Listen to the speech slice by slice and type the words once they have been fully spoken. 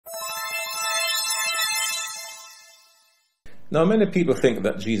Now, many people think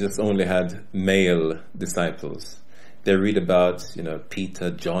that Jesus only had male disciples. They read about,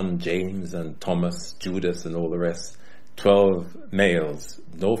 Peter, John, James, and Thomas, Judas, and all the rest. 12 males,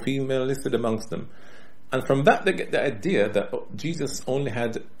 no female listed amongst them. And from that, they get the idea that Jesus only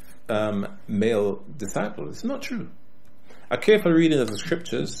had male disciples. It's not true. A careful reading of the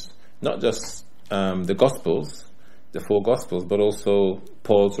scriptures, not just the Gospels, the 4 Gospels, but also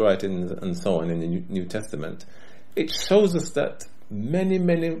Paul's writings and so on in the New Testament, it shows us that many,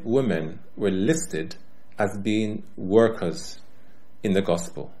 many women were listed as being workers in the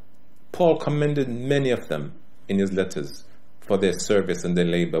gospel. Paul commended many of them in his letters for their service and their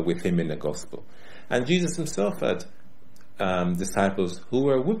labor with him in the gospel. And Jesus himself had disciples who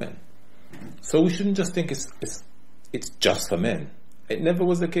were women. So we shouldn't just think it's just for men. It never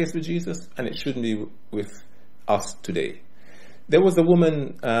was the case with Jesus, and it shouldn't be with us today. There was a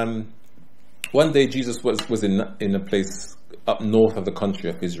woman, one day Jesus was in a place up north of the country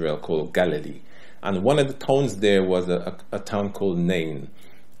of Israel called Galilee. And one of the towns there was a town called Nain.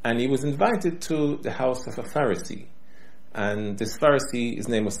 And he was invited to the house of a Pharisee. And this Pharisee, his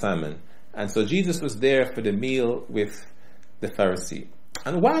name was Simon. And so Jesus was there for the meal with the Pharisee.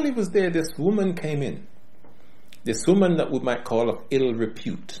 And while he was there, this woman came in. This woman that we might call of ill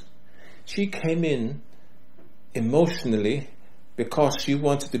repute. She came in emotionally because she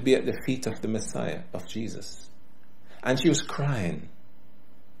wanted to be at the feet of the Messiah, of Jesus. And she was crying.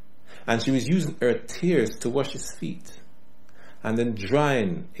 And she was using her tears to wash his feet. And then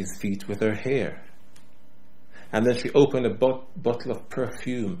drying his feet with her hair. And then she opened a bottle of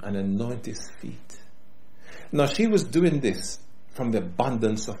perfume and anointed his feet. Now she was doing this from the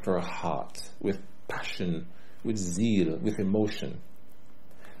abundance of her heart, with passion, with zeal, with emotion.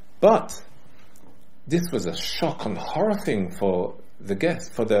 But this was a shock and horror thing for the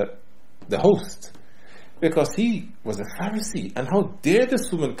guest, for the host, because he was a Pharisee. And how dare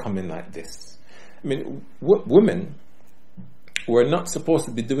this woman come in like this? I mean, women were not supposed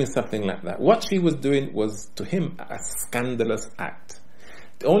to be doing something like that. What she was doing was, to him, a scandalous act.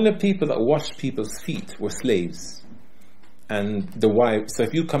 The only people that washed people's feet were slaves and the wives. So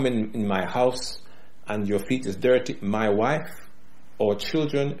if you come in my house and your feet is dirty, my wife or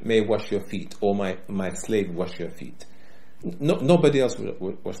children may wash your feet, or my slave wash your feet. Nobody else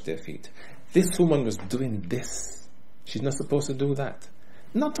would wash their feet. This woman was doing this. She's not supposed to do that.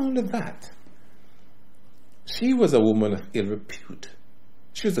 Not only that, she was a woman of ill repute.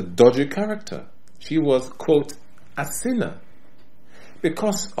 She was a dodgy character. She was, quote, a sinner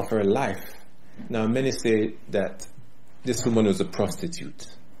because of her life. Now, many say that this woman was a prostitute.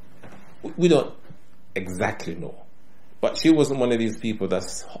 We don't exactly know. But she wasn't one of these people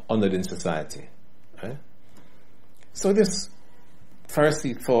that's honored in society. Right? So this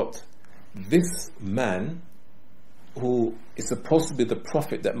Pharisee thought, this man who is supposed to be the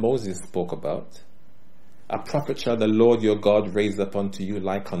prophet that Moses spoke about, a prophet shall the Lord your God raise up unto you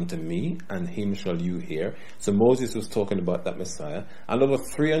like unto me, and him shall you hear. So Moses was talking about that Messiah. And over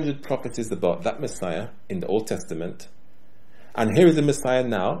 300 prophecies about that Messiah in the Old Testament. And here is the Messiah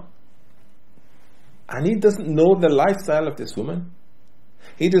now. And he doesn't know the lifestyle of this woman.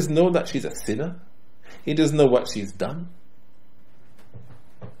 He doesn't know that she's a sinner. He doesn't know what she's done.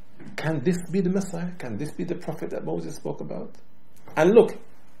 Can this be the Messiah? Can this be the prophet that Moses spoke about? And look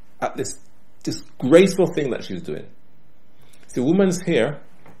at this disgraceful thing that she's doing. The woman's hair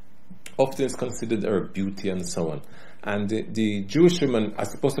often is considered her beauty and so on. And the Jewish women are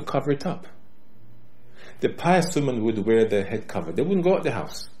supposed to cover it up. The pious women would wear their head covered. They wouldn't go out the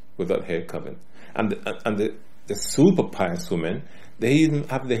house without hair covered. And the super pious women, they even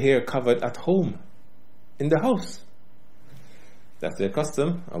have the hair covered at home, in the house. That's their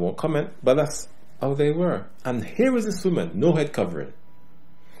custom. I won't comment, but that's how they were. And here is this woman, no head covering.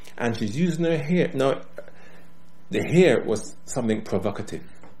 And she's using her hair. Now, the hair was something provocative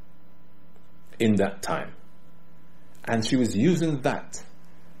in that time. And she was using that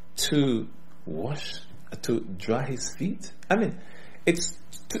to dry his feet. I mean,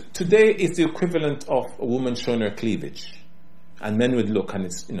 today it's the equivalent of a woman showing her cleavage. And men would look and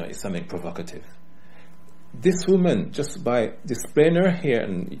it's something provocative. This woman, just by displaying her hair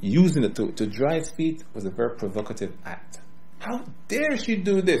and using it to dry his feet, was a very provocative act. How dare she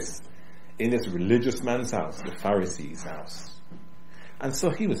do this in this religious man's house, the Pharisee's house? And so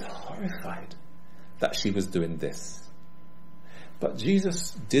he was horrified that she was doing this. But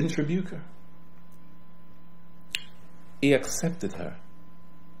Jesus didn't rebuke her. He accepted her.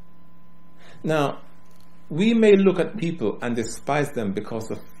 Now, we may look at people and despise them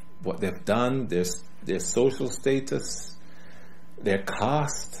because of what they've done, their social status, their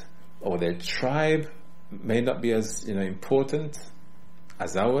caste, or their tribe, may not be as important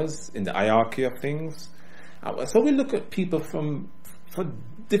as ours in the hierarchy of things. So we look at people for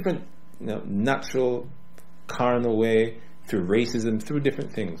different natural, carnal way, through racism, through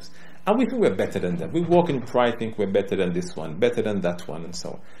different things. And we think we're better than them. We walk in pride, think we're better than this one, better than that one, and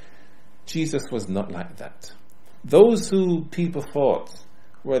so on. Jesus was not like that. Those who people thought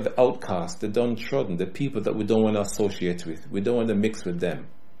were the outcasts, the downtrodden, the people that we don't want to associate with, we don't want to mix with them,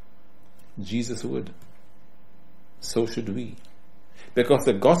 Jesus would. So should we. Because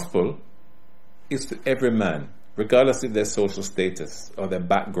the gospel is to every man, regardless of their social status, or their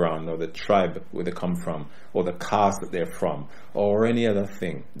background, or the tribe where they come from, or the caste that they're from, or any other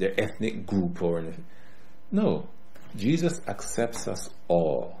thing, their ethnic group or anything. No, Jesus accepts us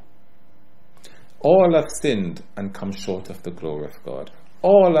all. All have sinned and come short of the glory of God.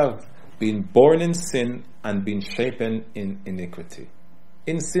 All have been born in sin and been shapen in iniquity.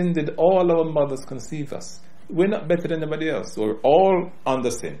 In sin did all our mothers conceive us. We're not better than anybody else. We're all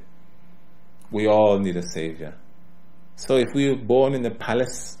under sin. We all need a Savior. So if we were born in the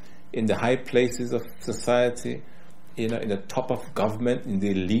palace, in the high places of society, in the top of government, in the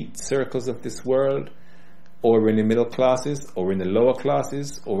elite circles of this world, or we're in the middle classes, or we're in the lower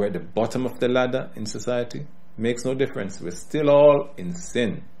classes, or we're at the bottom of the ladder in society, makes no difference. We're still all in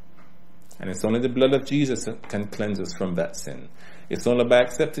sin. And it's only the blood of Jesus that can cleanse us from that sin. It's only by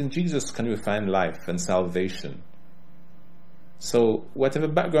accepting Jesus can we find life and salvation. So whatever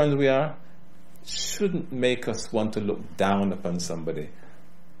background we are, shouldn't make us want to look down upon somebody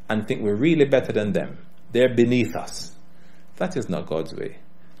and think we're really better than them. They're beneath us. That is not God's way.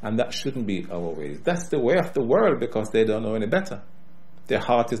 And that shouldn't be our way. That's the way of the world, because they don't know any better. Their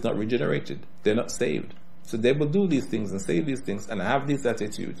heart is not regenerated. They're not saved. So they will do these things and say these things and have these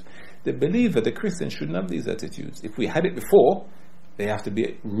attitudes. The believer, the Christian, shouldn't have these attitudes. If we had it before, they have to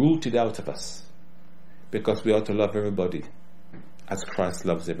be rooted out of us. Because we ought to love everybody as Christ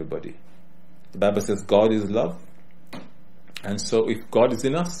loves everybody. The Bible says God is love. And so if God is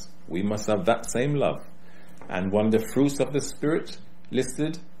in us, we must have that same love. And one of the fruits of the Spirit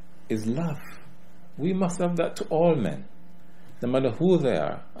listed is love. We must have that to all men, no matter who they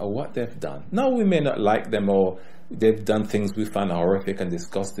are or what they've done. Now we may not like them, or they've done things we find horrific and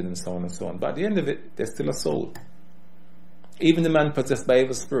disgusting and so on and so on. But at the end of it, they're still a soul. Even the man possessed by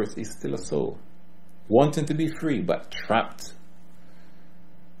evil spirits is still a soul, wanting to be free but trapped.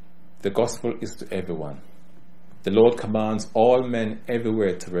 The gospel is to everyone. The Lord commands all men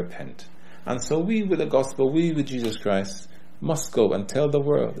everywhere to repent. And so we with the gospel, we with Jesus Christ, must go and tell the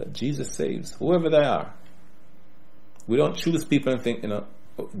world that Jesus saves, whoever they are. We don't choose people and think,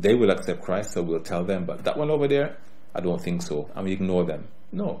 they will accept Christ, so we'll tell them. But that one over there, I don't think so. And we ignore them.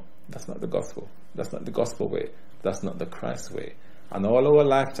 No, that's not the gospel. That's not the gospel way. That's not the Christ way. And all our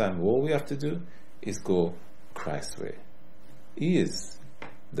lifetime, all we have to do is go Christ's way. He is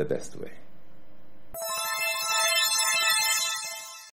the best way.